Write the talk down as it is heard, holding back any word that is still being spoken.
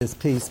This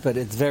piece, but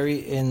it's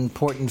very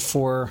important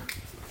for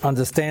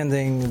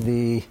understanding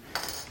the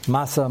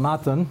Masa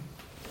Matan.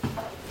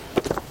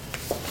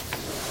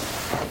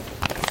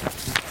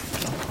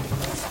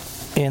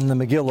 In the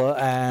Megillah,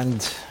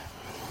 and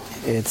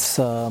it's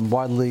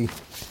widely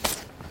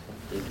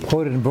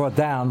quoted and brought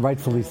down,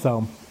 rightfully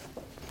so.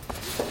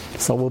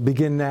 So we'll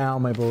begin now.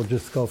 Maybe we'll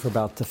just go for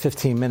about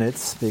 15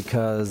 minutes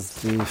because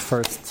the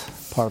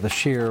first part of the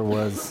shir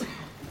was,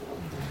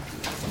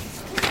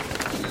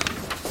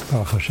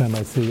 oh Hashem,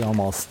 I see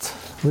almost.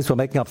 At least we're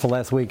making up for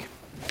last week.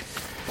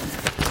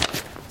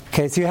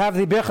 Okay, so you have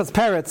the Birchas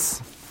Peretz.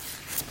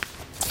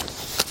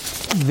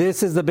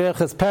 This is the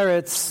Birchas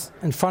Peretz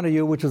in front of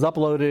you, which was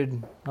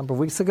uploaded a number of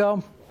weeks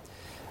ago.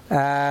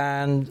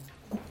 And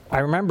I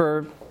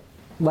remember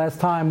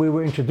last time we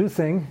were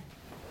introducing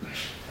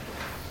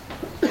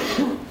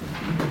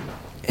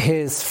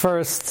his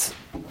first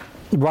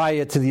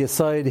raya to the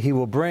Yesod he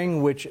will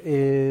bring, which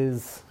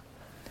is,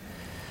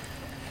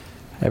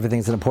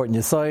 everything's an important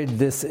Yesod.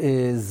 This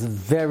is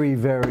very,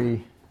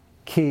 very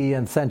key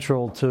and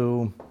central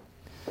to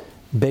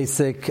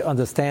basic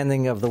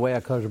understanding of the way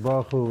HaKadosh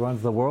Baruch Hu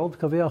runs the world,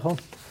 Kaviyachol,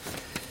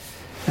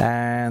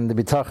 and the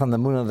bitachon, the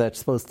munah that's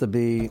supposed to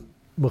be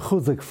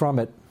mechuzik from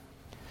it.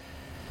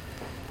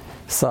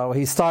 So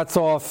he starts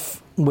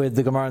off with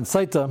the Gemara in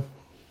Saita.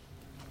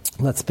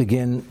 Let's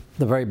begin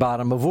the very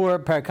bottom. Mavur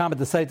Parakamat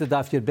the Saita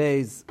Daf Yud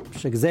Beis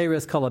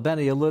Shegzeris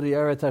Kalabeni Yaludi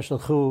Eret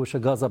Hashlchu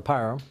Shagaza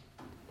Paro.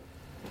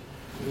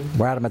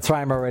 We're out of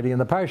Mitzrayim already in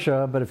the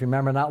Parsha, but if you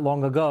remember, not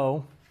long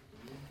ago,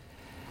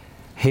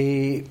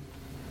 he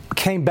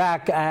came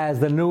back as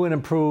the new and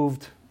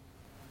improved,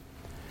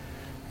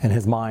 in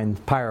his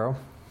mind, Pyro.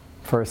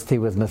 First he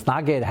was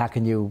misnaged. How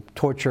can you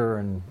torture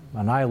and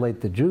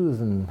annihilate the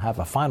Jews and have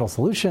a final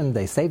solution?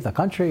 They saved the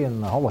country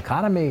and the whole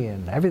economy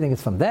and everything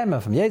is from them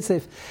and from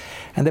Yosef.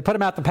 And they put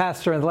him out to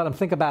pasture and let him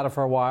think about it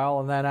for a while.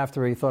 And then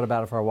after he thought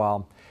about it for a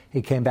while,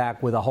 he came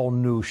back with a whole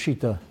new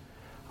shita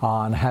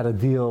on how to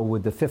deal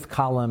with the fifth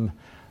column,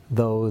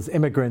 those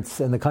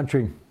immigrants in the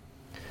country.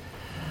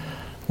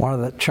 One of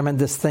the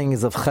tremendous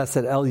things of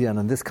Chesed Elyon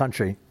in this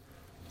country,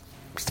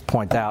 just to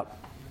point out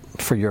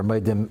for your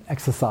Meidim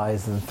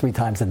exercise 3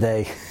 times a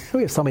day.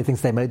 We have so many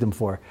things they made them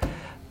for.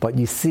 But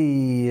you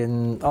see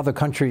in other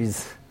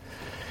countries,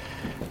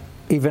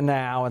 even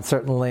now and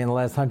certainly in the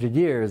last 100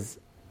 years,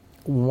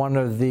 one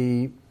of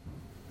the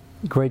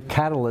great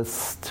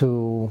catalysts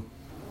to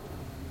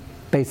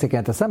basic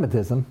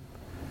anti-Semitism,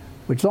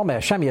 which is only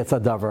Hashem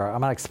Yetzadavar. I'm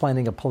not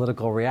explaining a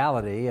political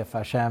reality. If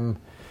Hashem,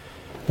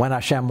 when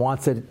Hashem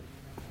wants it,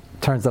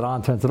 turns it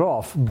on, turns it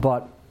off.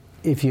 But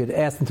if you'd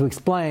ask them to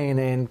explain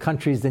in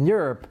countries in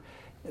Europe,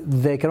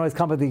 they can always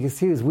come with the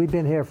excuse, we've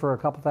been here for a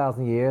couple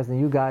thousand years and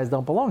you guys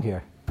don't belong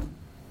here.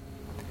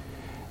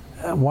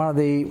 One of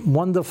the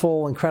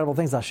wonderful, incredible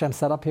things Hashem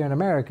set up here in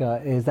America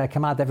is that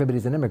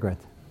everybody's an immigrant.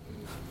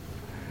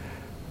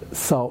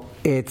 So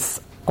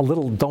it's a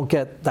little, don't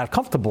get that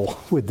comfortable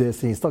with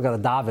this, and you still got to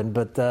daven,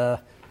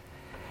 but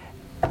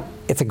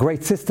it's a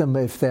great system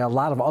if there are a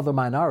lot of other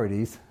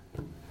minorities.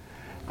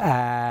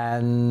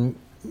 And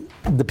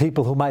the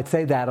people who might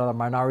say that are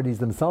minorities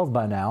themselves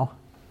by now.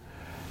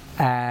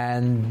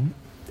 And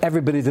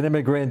everybody's an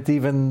immigrant,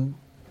 even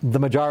the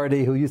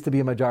majority who used to be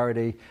a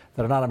majority,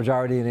 that are not a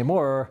majority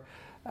anymore.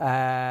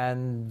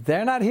 And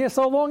they're not here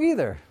so long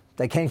either.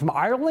 They came from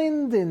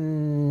Ireland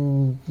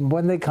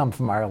when did they come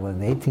from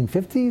Ireland? The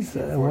 1850s?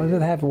 When did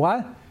it happen?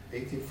 What?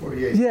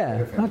 1848.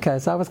 Yeah, okay,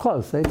 so I was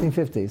close,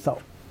 1850.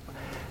 So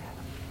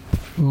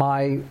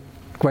my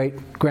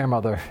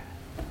great-grandmother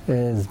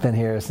has been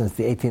here since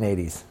the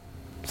 1880s.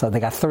 So they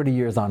got 30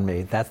 years on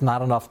me. That's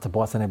not enough to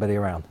boss anybody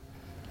around.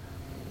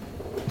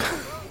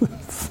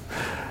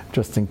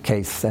 Just in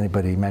case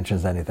anybody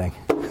mentions anything.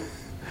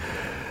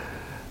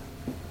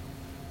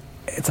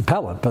 It's a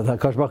pellet, but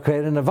HaKadosh Baruch Hu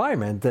created an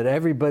environment that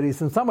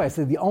everybody's in some way.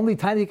 So the only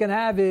time you can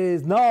have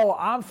is, no,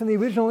 I'm from the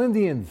original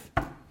Indians.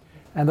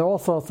 And there are all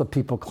sorts of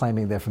people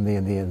claiming they're from the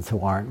Indians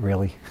who aren't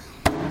really.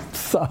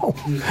 So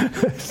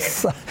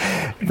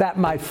that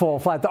might fall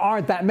flat. There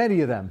aren't that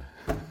many of them.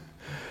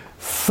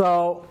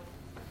 So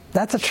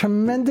that's a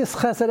tremendous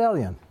Chesed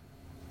Elyon.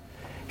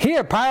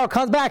 Here, Paro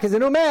comes back as a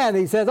new man.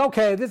 He says,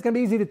 okay, this is going to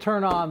be easy to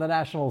turn on the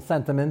national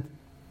sentiment.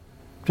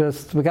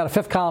 We got a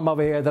fifth column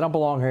over here. They don't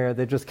belong here.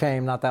 They just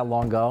came not that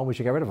long ago. We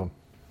should get rid of them.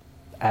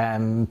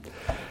 And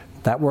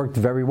that worked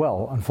very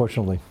well,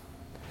 unfortunately.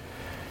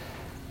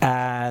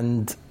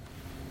 And,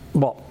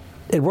 well,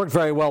 it worked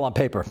very well on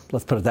paper.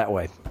 Let's put it that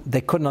way. They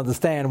couldn't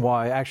understand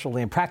why,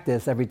 actually, in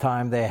practice, every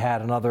time they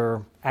had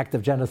another act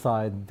of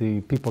genocide,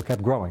 the people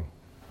kept growing.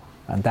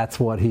 And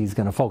that's what he's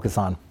going to focus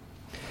on.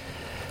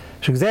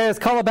 They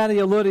saw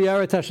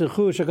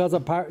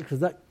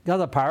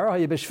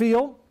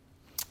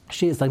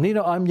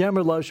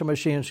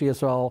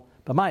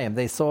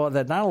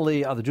that not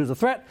only are the Jews a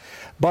threat,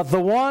 but the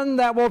one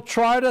that will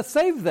try to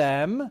save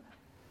them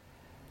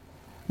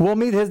will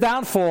meet his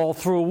downfall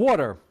through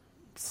water.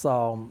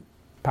 So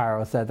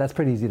Paro said, that's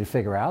pretty easy to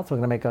figure out. So we're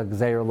going to make a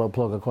Gzeir low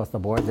plug across the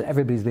board that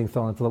everybody's being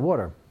thrown into the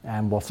water.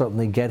 And we'll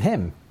certainly get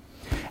him.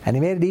 And he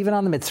made it even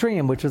on the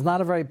Mitzrayim, which was not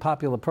a very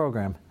popular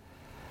program.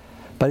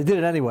 But he did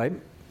it anyway.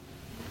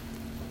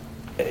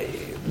 There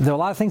were a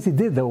lot of things he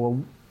did that were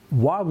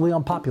wildly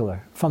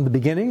unpopular. From the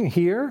beginning,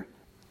 here,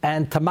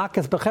 and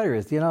Tamakas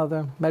Becheris. The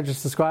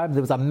Medrash described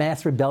there was a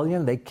mass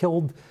rebellion. They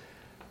killed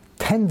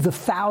tens of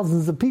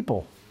thousands of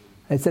people.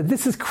 They said,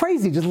 this is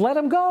crazy, just let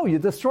them go. You're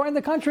destroying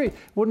the country.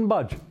 Wouldn't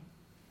budge.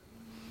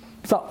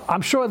 So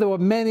I'm sure there were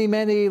many,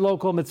 many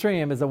local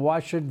Mitzrayim. He said,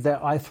 why should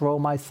I throw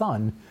my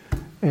son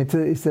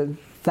into? He said,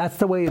 that's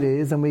the way it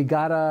is, and we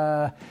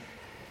gotta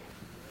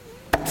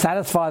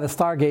satisfy the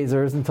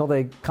stargazers until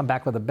they come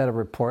back with a better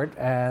report.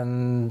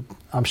 And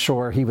I'm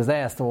sure he was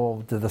asked,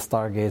 well, did the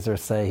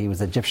stargazers say he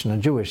was Egyptian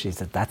and Jewish? He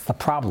said, that's the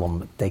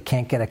problem. They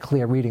can't get a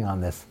clear reading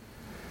on this.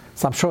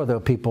 So I'm sure there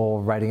were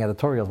people writing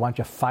editorials, why don't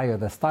you fire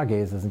the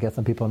stargazers and get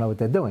some people to know what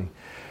they're doing?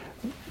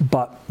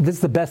 But this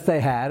is the best they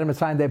had, and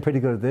Mitzrayim, they're pretty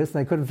good at this,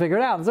 and they couldn't figure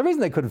it out. There's a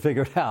reason they couldn't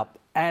figure it out.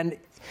 And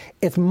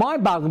it's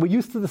mind-boggling. We're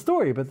used to the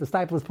story, but the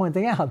disciple is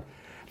pointing out.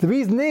 The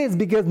reason is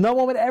because no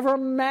one would ever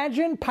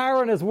imagine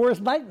Paro in his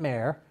worst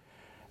nightmare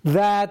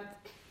that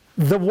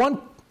the one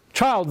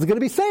child is going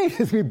to be saved.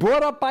 He's going to be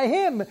brought up by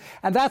him.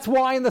 And that's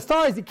why in the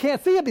stars you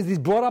can't see him, because he's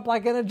brought up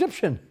like an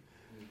Egyptian.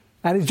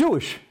 And he's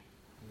Jewish.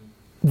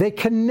 They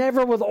can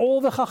never, with all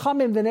the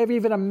Chachamim, they never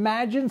even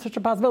imagine such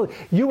a possibility.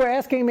 You were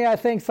asking me, I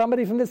think,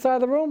 somebody from this side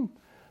of the room?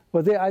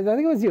 I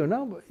think it was you,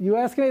 no? You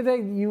asked me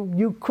that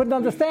you couldn't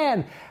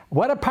understand.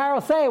 What did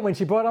Paro say when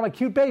she brought him a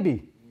cute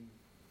baby?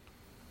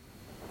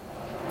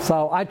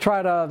 So I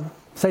try to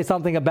say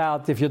something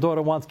about if your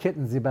daughter wants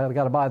kittens, you better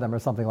got to buy them or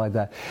something like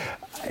that.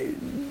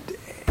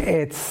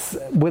 It's,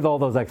 with all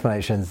those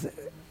explanations,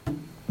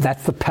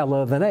 that's the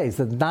Pella of the Nes.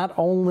 That not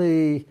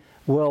only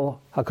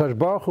will HaKadosh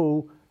Baruch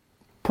Hu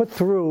put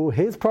through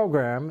his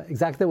program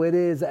exactly the way it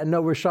is, and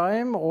no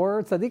Rishayim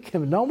or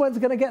Tzaddikim, no one's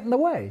going to get in the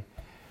way.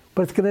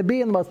 But it's going to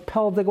be in the most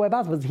pelvic way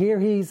possible. But here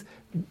he's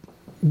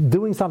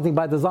doing something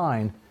by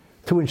design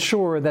to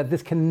ensure that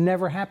this can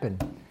never happen.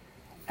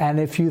 And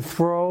if you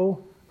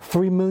throw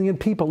 3 million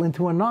people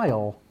into a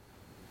Nile,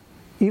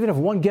 even if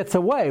one gets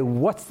away,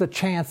 what's the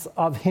chance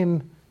of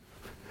him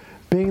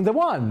being the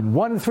one?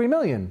 1 in 3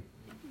 million.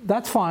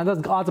 That's fine.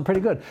 Those odds are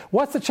pretty good.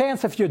 What's the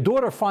chance if your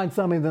daughter finds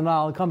something in the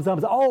Nile and comes up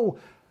and says, oh,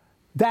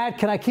 Dad,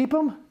 can I keep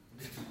him?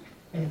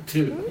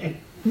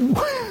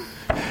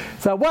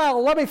 So,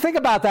 well, let me think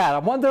about that. I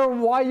wonder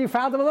why you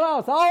found him in the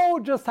house. Oh,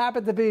 just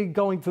happened to be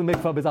going to the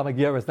mikvah because I'm a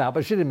Geras now,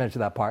 but she didn't mention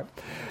that part.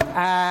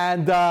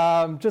 And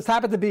just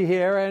happened to be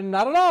here, and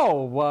I don't know.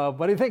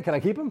 What do you think? Can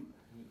I keep him?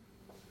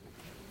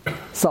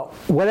 So,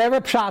 whatever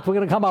pshat we're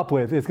going to come up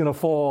with is going to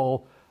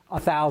fall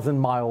 1,000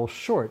 miles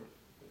short.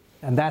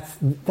 And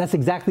that's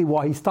exactly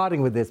why he's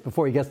starting with this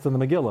before he gets to the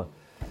Megillah.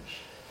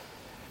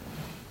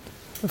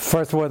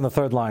 First word in the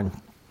third line.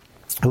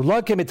 Who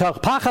look at me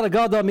talk pachad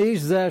agadam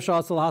ish zeh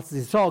shasal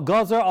hatzis yisrael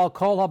gazer al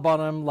kol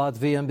habanim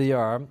latviyim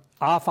biyar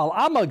af al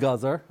ama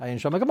gazer ayin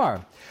shama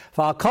gemar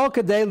fa'al kol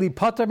kadei li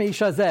pater mi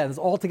isha zeh. It's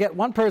all to get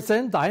one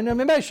person dainu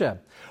mimesha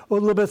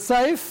ulubet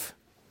saif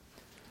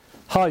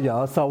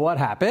haya. So what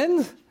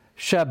happened?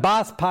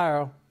 Shebas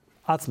Paro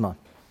atzma.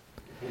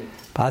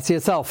 Pasi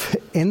itself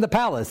in the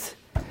palace.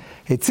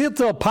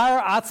 Hitzilto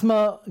Paro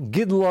atzma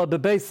gidla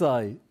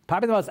bebeisai.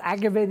 Probably the most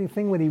aggravating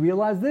thing when he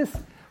realized this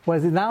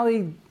was that not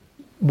only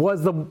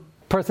was the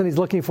person he's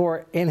looking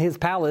for in his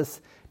palace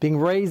being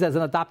raised as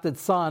an adopted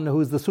son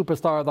who's the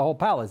superstar of the whole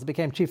palace. He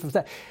became chief of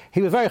staff.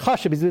 He was very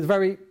chashuv. He was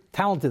very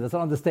talented. That's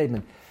an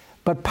understatement.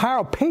 But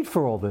Paro paid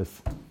for all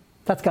this.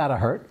 That's got to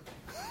hurt.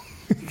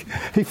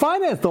 He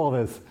financed all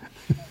this.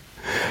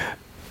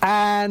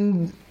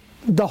 And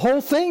the whole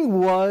thing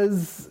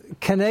was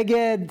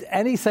keneged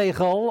any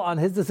seichel on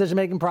his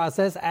decision-making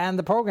process, and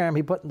the program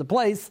he put into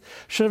place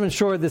should have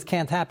ensured this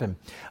can't happen.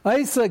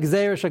 Aisa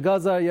gzeir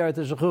shagaza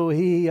yareteshachu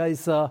hi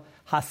aisa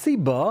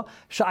hasiba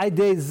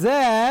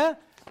shaidezeh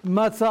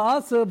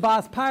matzaasu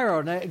bas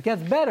Paro. Now it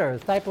gets better.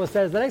 Stipler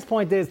says the next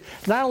point is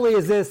not only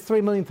is this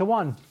 3 million to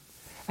 1,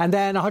 and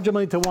then 100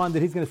 million to 1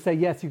 that he's going to say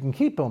yes, you can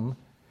keep him.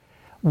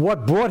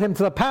 What brought him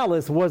to the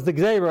palace was the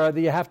gzeira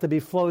that you have to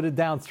be floated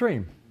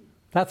downstream.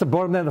 That's what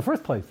brought him there in the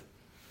first place.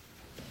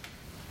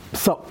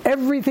 So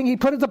everything he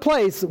put into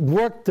place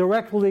worked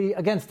directly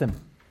against him.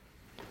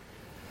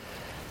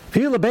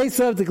 And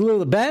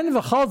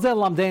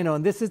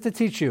this is to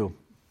teach you.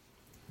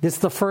 This is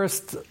the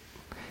first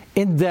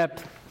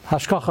in-depth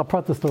hashkacha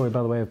prata story,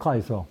 by the way, of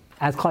Klal Yisrael.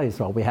 As Klal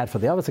Yisrael, we had for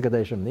the Avos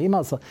HaKadoshim, the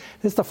emails. So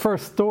this is the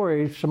first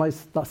story.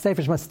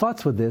 Sefer Shema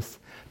starts with this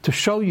to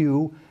show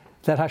you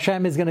that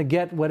Hashem is going to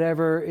get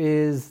whatever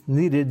is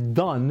needed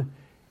done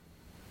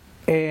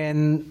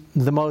in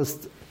the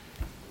most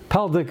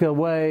pelvic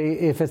way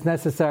if it's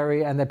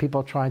necessary, and that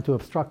people are trying to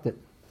obstruct it,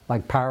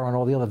 like Paro and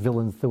all the other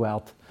villains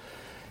throughout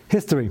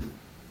history. You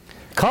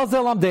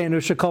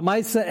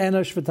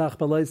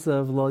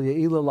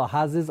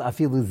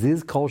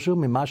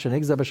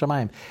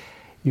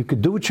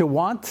could do what you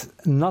want.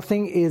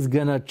 Nothing is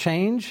going to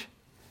change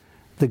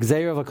the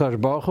Gzeir of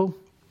HaKadosh Baruch Hu.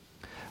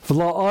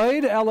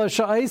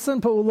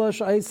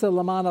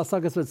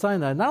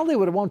 Not only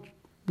would it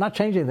not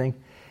change anything,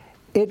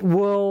 it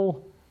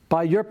will,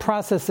 by your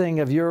processing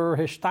of your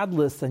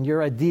hishtadlis and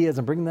your ideas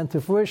and bringing them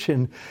to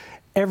fruition,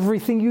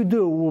 everything you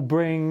do will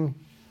bring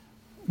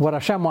what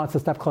Hashem wants a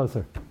step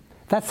closer.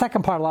 That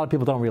second part a lot of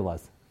people don't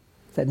realize.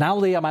 That not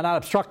only am I not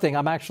obstructing,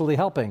 I'm actually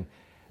helping.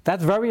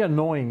 That's very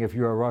annoying if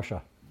you're a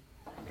Russia.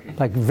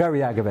 Like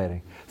very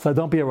aggravating. So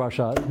don't be a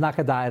Russia. Not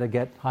gonna die to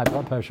get high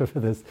blood pressure for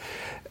this.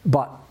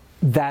 But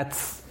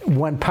that's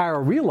when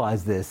Paro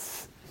realized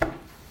this,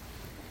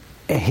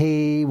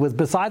 he was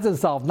besides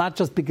himself, not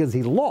just because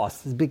he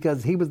lost, it's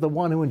because he was the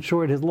one who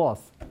ensured his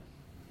loss.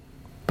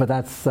 But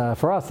that's,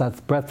 for us, that's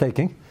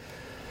breathtaking.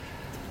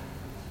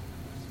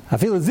 I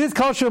feel this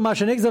culture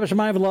mashenigza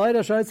b'shamayim v'loida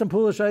shayis and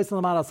pula shayis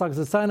and lamada sakas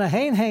esayna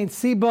hein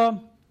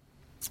siba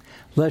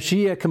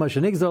l'shiyah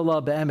k'mashenigza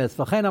la be'emes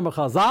v'chein amar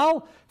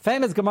Chazal,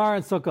 famous Gemara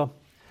in Sukkah,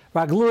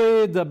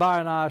 raglui the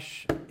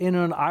baranash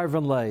inun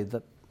arvin lei.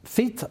 The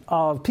feet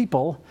of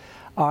people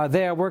are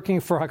there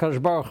working for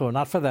HaKadosh Baruch Hu,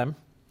 not for them.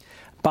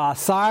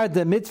 Ba'asar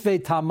de mitzvah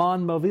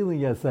taman movilin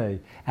yaseh,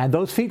 and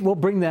those feet will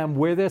bring them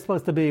where they're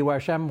supposed to be, where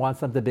Hashem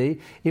wants them to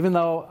be. Even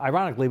though,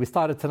 ironically, we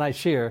started tonight's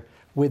shir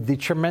with the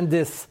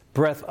tremendous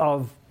breath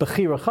of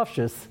Bechira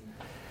Chavshis,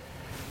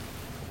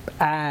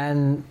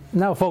 and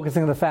now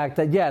focusing on the fact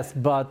that yes,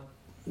 but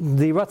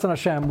the Ratzon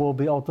Hashem will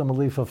be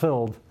ultimately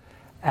fulfilled,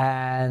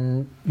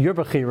 and your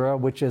Bechira,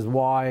 which is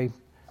why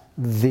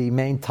the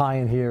main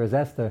tie-in here is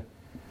Esther,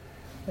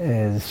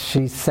 is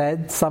she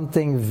said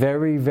something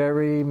very,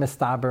 very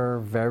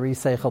mistaber, very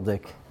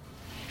seicheldik.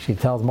 She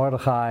tells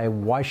Mordechai,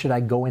 why should I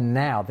go in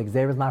now? The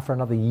Xavier is not for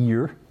another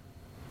year.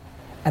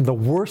 And the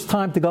worst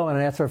time to go in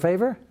and ask for a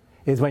favor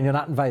is when you're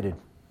not invited.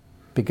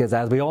 Because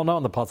as we all know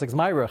in the Pasuk's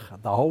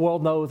Mayrich, the whole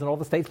world knows and all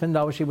the statesmen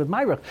know she was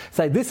Mayrich.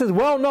 Say, this is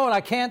well known,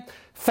 I can't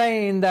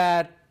feign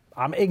that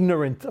I'm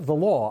ignorant of the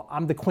law.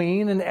 I'm the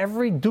queen and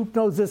every duke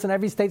knows this and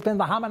every statesman,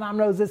 the Hamanam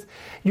knows this.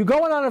 You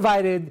go in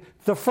uninvited,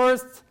 the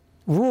first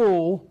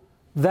rule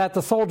that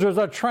the soldiers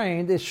are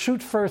trained is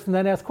shoot first and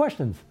then ask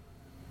questions.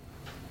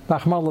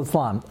 Rahman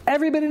al-Islam.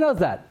 Everybody knows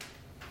that.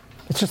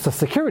 It's just a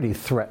security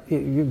threat.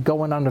 You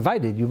go in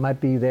uninvited, you might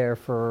be there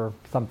for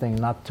something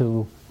not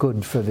too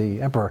good for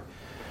the emperor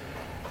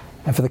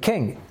and for the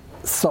king.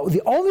 So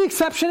the only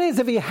exception is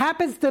if he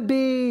happens to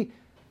be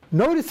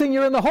noticing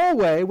you're in the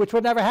hallway, which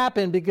would never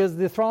happen because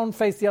the throne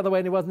faced the other way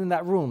and he wasn't in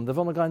that room. The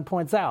Vilna Gaon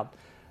points out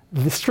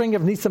the string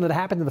of nisim that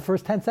happened in the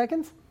first 10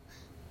 seconds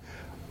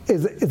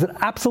is an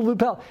absolute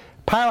pell.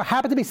 Paro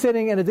happened to be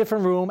sitting in a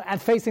different room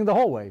and facing the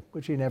hallway,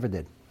 which he never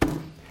did.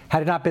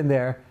 Had he not been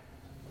there,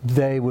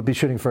 they would be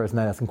shooting first and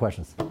then asking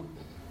questions.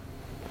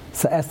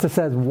 So Esther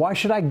says, why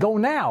should I go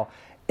now?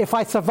 If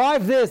I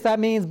survive this, that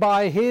means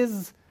by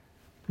his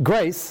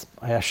grace,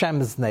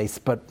 Hashem is nice,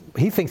 but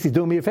he thinks he's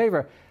doing me a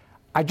favor.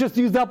 I just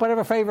used up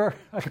whatever favor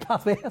I could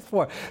possibly ask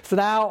for. So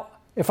now,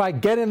 if I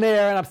get in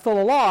there and I'm still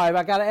alive,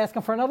 I got to ask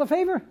him for another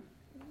favor?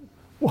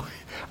 I'm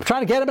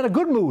trying to get him in a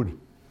good mood.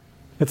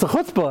 It's a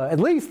chutzpah. At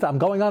least I'm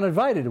going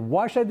uninvited.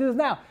 Why should I do this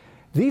now?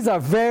 These are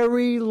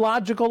very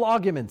logical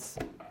arguments.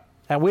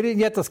 And we didn't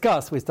yet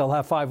discuss. We still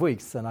have 5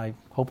 weeks, and I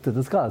hope to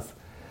discuss.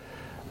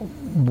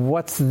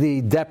 What's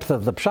the depth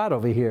of the pshat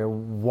over here?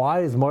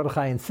 Why is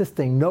Mordechai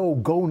insisting, no,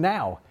 go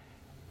now?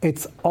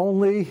 It's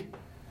only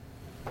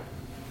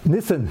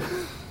Nisan.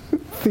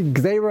 The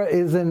Gzeira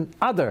is in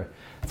Adar.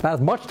 It's about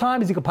as much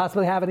time as you could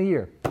possibly have in a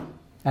year.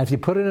 And if you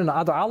put it in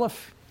Adar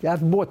Aleph, you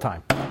have more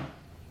time.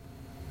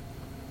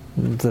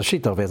 The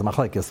Shitov is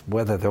machlekes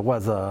whether there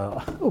was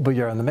a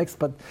Ubayur in the mix,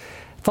 but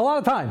it's a lot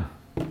of time.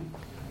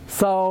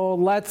 So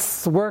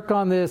let's work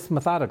on this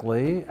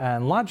methodically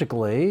and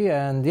logically,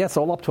 and yes,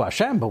 all up to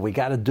Hashem, but we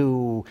got to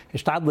do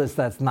Ishtadlis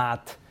that's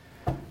not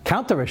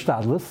counter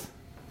Ishtadlis.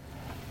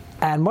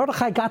 And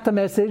Mordechai got the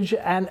message,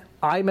 and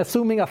I'm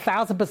assuming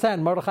 1,000%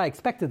 Mordechai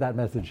expected that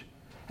message.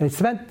 And he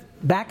sent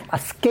back a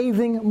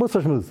scathing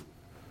Musar Shmuz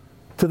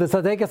to the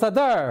Tzaddik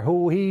Sadar,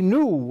 who he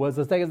knew was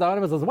the Tzaddik Sadar,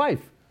 was his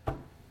wife.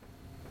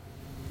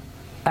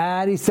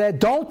 And he said,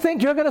 don't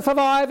think you're going to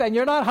survive, and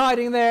you're not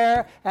hiding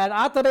there, and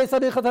I don't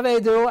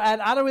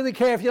really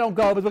care if you don't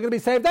go, but we're going to be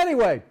saved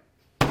anyway.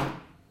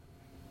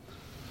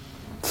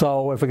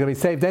 So if we're going to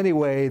be saved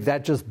anyway,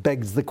 that just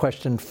begs the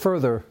question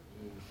further,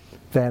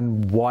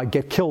 then why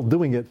get killed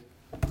doing it?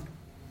 I'm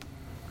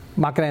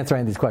not going to answer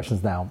any of these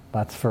questions now.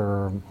 That's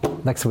for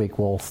next week,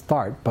 we'll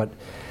start. But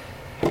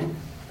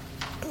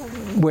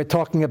we're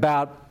talking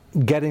about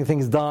getting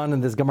things done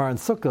in this Gemara in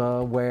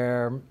Sukkah,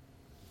 where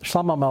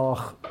Shlomo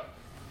Melech,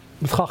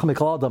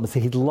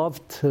 he'd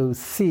love to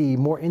see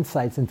more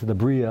insights into the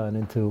Bria and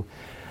into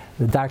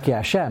the Darkei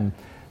Hashem.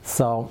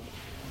 So,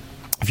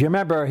 if you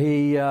remember,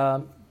 he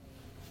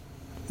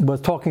was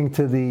talking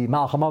to the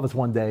Malach HaMavis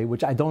one day,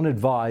 which I don't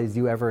advise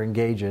you ever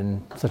engage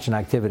in such an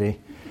activity,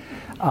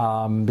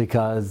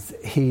 because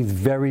he's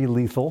very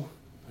lethal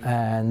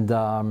and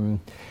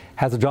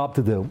has a job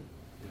to do.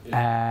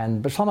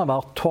 And Shlomo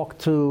Melech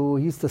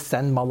he used to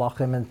send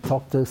Malachim and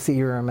talk to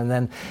Seirim, and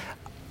then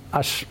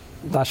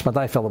the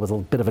Ashmadai fellow was a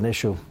bit of an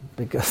issue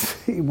because,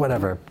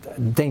 whatever,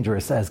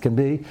 dangerous as can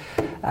be.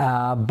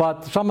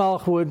 But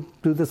Shamalach would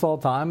do this all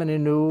the time, and he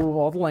knew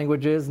all the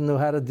languages and knew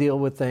how to deal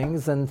with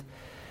things. And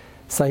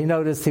so he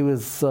noticed he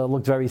was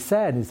looked very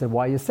sad. He said,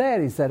 "Why are you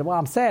sad?" He said, "Well,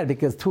 I'm sad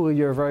because two of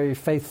your very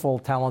faithful,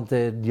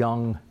 talented,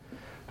 young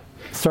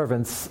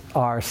servants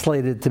are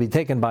slated to be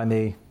taken by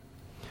me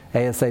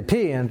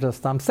ASAP,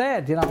 and I'm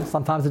sad.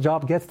 Sometimes the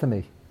job gets to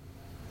me."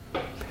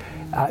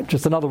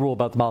 Just another rule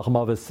about the Malach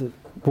HaMavis.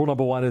 Rule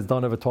number 1 is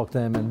don't ever talk to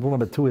him, and rule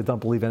number 2 is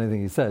don't believe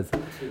anything he says.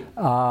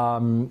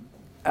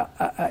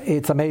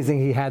 It's amazing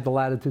he had the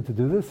latitude to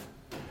do this.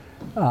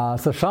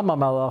 So Shama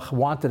Melech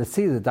wanted to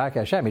see the Darkei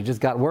Hashem. He just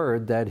got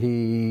word that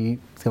he's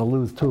going to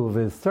lose 2 of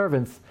his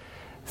servants.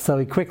 So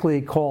he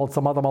quickly called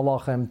some other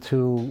Malachim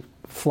to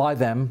fly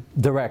them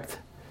direct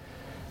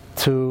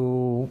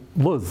to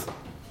Luz,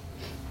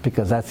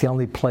 because that's the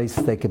only place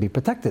they could be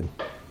protected.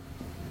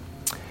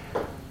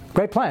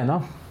 Great plan,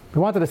 no? He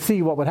wanted to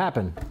see what would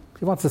happen.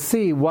 He wants to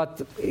see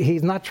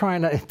he's not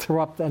trying to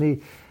interrupt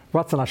any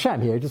Ratzon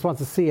Hashem here. He just wants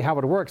to see how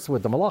it works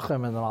with the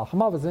Malachim and the Malach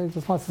HaMavis, and he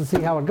just wants to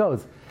see how it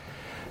goes.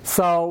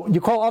 So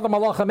you call other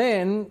Malachim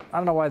in. I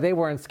don't know why they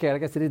weren't scared. I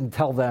guess he didn't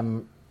tell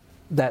them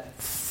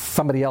that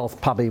somebody else,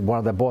 probably one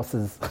of their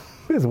bosses,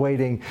 is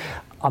waiting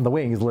on the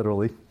wings,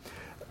 literally.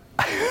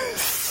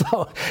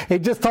 So he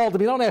just told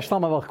them, you don't ask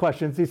Shlomo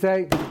questions. You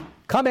say,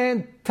 come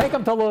in, take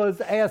them to Luz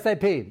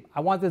ASAP. I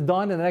want this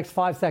done in the next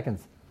 5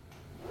 seconds.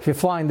 If you're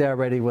flying there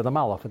already with a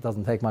Malach, it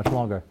doesn't take much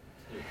longer.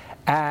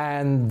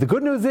 And the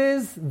good news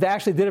is, they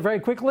actually did it very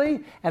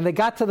quickly, and they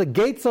got to the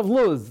gates of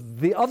Luz.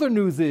 The other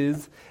news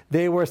is,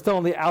 they were still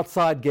on the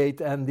outside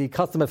gate, and the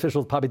custom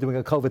officials probably doing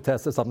a COVID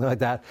test or something like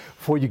that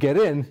before you get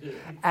in.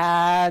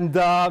 And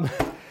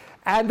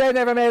they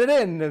never made it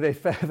in. They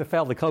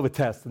failed the COVID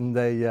test, and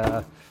they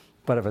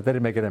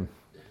didn't make it in.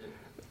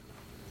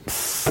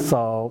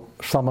 So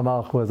Shlomo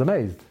Melech was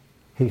amazed.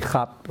 He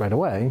hopped right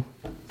away.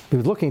 He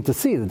was looking to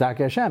see the Darkei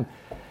Hashem.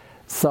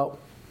 So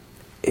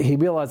he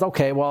realized,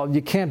 okay, well,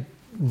 you can't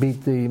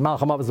beat the Malach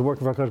HaMavis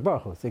working for HaKadosh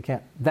Baruch Hu. So you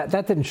can't. That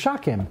didn't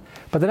shock him.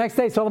 But the next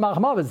day, he saw the Malach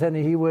HaMavis, and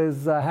he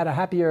had a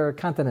happier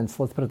countenance,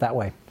 let's put it that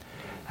way.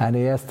 And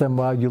he asked him,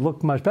 well, you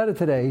look much better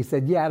today. He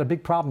said, yeah, I had a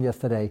big problem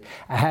yesterday.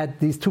 I had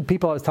these 2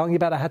 people I was telling you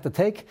about I had to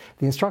take.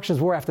 The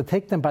instructions were I have to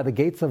take them by the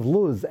gates of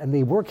Luz, and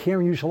they work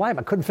here in Yerushalayim.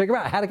 I couldn't figure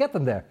out how to get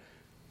them there.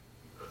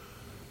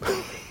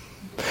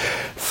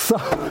 So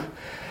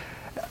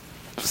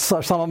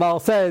Shlomo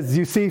Melech says,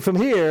 you see from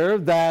here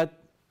that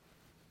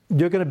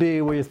you're going to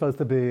be where you're supposed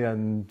to be,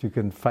 and you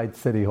can fight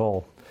City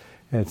Hall.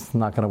 It's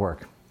not going to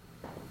work.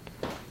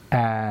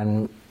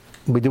 And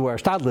we do our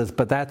shtadlis,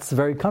 but that's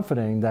very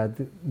comforting that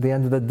at the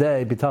end of the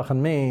day, bitachon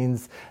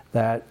means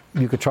that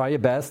you could try your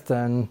best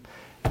and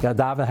you got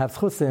to daven and have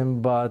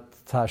chusim, but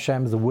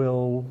Hashem's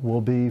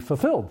will be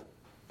fulfilled.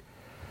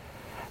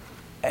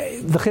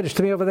 The chiddush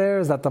to me over there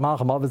is that the Malach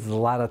HaMavis is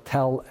allowed to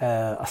tell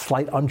a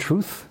slight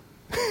untruth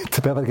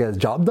to be able to get his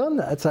job done.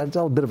 That's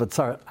a bit of a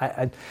tsar.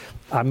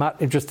 I'm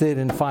not interested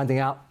in finding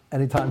out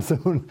anytime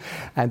soon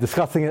and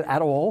discussing it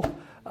at all.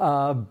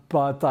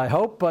 But I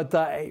hope. But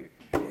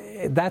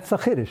that's a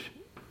chiddush.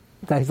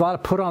 That he's allowed to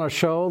put on a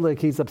show like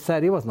he's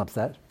upset. He wasn't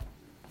upset.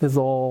 This is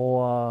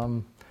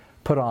all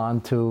put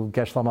on to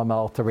get Shlomo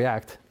Melech to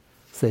react,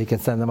 so he can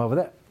send them over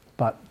there.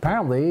 But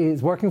apparently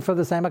he's working for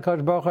the same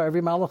HaKadosh Baruch Hu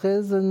every Malach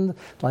is, and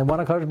like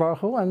one HaKadosh Baruch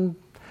Hu, and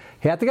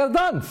he had to get it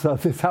done. So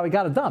this is how he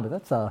got it done.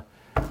 But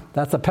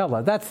that's a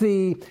pella. That's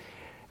the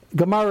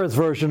Gemara's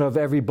version of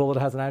every bullet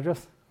has an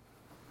address.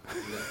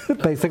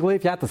 Basically,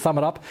 if you had to sum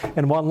it up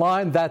in one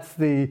line, that's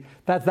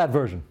that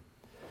version.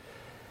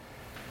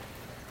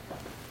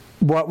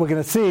 What we're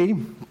going to see,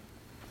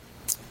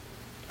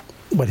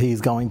 what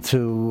he's going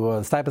to,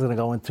 Stipe is going to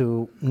go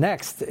into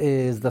next,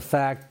 is the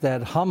fact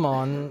that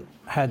Haman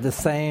had the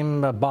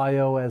same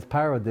bio as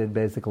Paro did,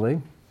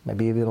 basically,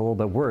 maybe even a little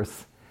bit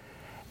worse.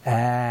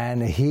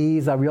 And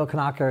he's a real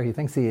Kanaka, he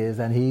thinks he is,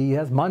 and he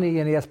has money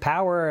and he has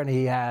power, and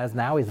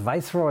he's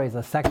viceroy, he's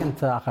a second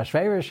to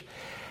Achashverosh,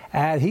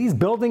 and he's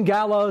building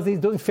gallows, he's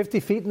doing 50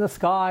 feet in the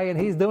sky, and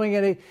he's doing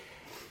it,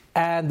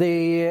 and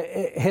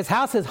his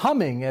house is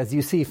humming, as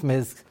you see from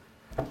his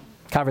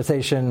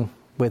conversation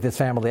with his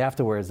family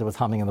afterwards. It was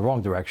humming in the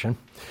wrong direction.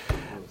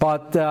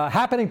 But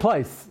happening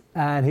place,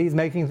 and he's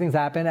making things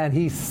happen, and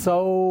he's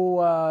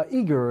so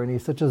eager, and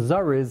he's such a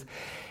zariz,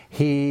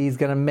 he's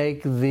going to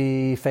make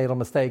the fatal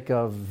mistake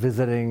of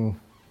visiting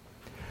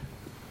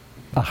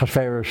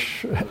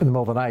Achashverosh in the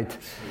middle of the night.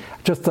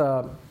 Just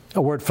a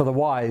word for the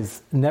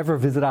wise, never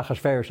visit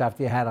Achashverosh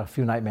after you had a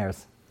few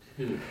nightmares.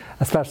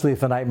 Especially if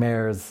the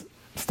nightmares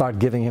start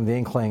giving him the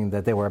inkling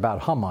that they were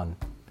about Haman.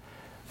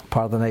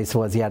 Part of the nace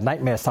was he had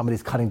nightmares,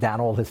 somebody's cutting down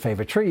all his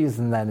favorite trees,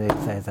 and then he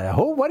says,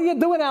 what are you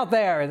doing out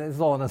there? And it's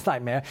all in this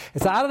nightmare. He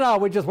said, I don't know,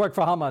 we just worked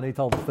for Haman, he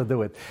told us to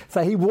do it.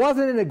 So he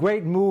wasn't in a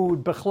great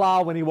mood,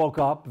 Bechlal, when he woke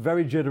up,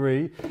 very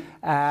jittery,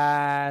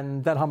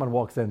 and then Haman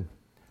walks in.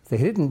 So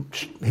he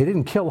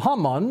didn't kill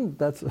Haman,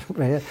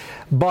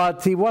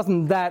 but he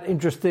wasn't that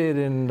interested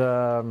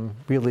in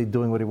really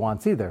doing what he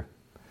wants either.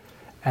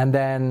 And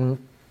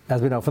then,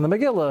 as we know from the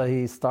Megillah,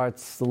 he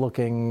starts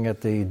looking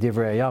at the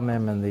Divrei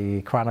Yamim and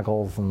the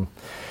Chronicles,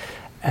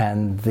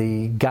 and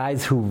the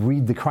guys who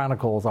read the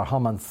Chronicles are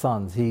Haman's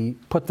sons. He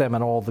put them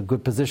in all the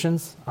good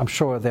positions. I'm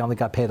sure they only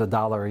got paid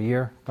 $1 a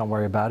year. Don't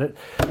worry about it.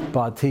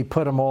 But he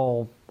put them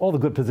all the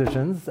good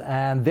positions,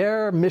 and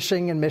they're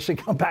mishing,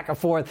 come back and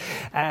forth.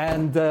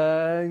 And,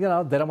 they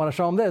don't want to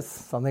show him this.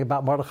 Something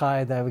about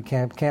Mordechai that we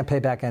can't pay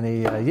back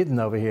any Yidden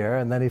over here.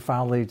 And then he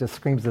finally just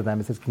screams at them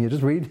and says, can you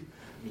just read?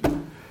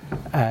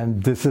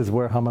 And this is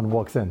where Haman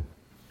walks in.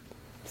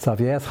 So if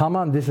you ask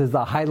Haman, this is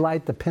the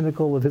highlight, the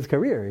pinnacle of his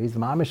career. He's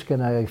mamish going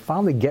to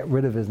finally get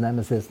rid of his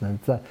nemesis. And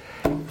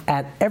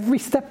at every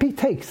step he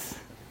takes,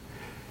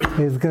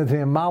 he's going to be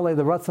Male,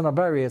 the Ratzon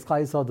Abari, as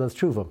Klal Yisrael does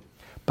tshuva.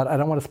 But I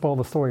don't want to spoil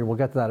the story. We'll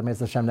get to that, Emez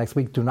Hashem, next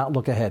week. Do not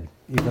look ahead,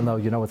 even though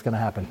you know what's going to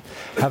happen.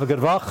 Have a good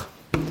vach.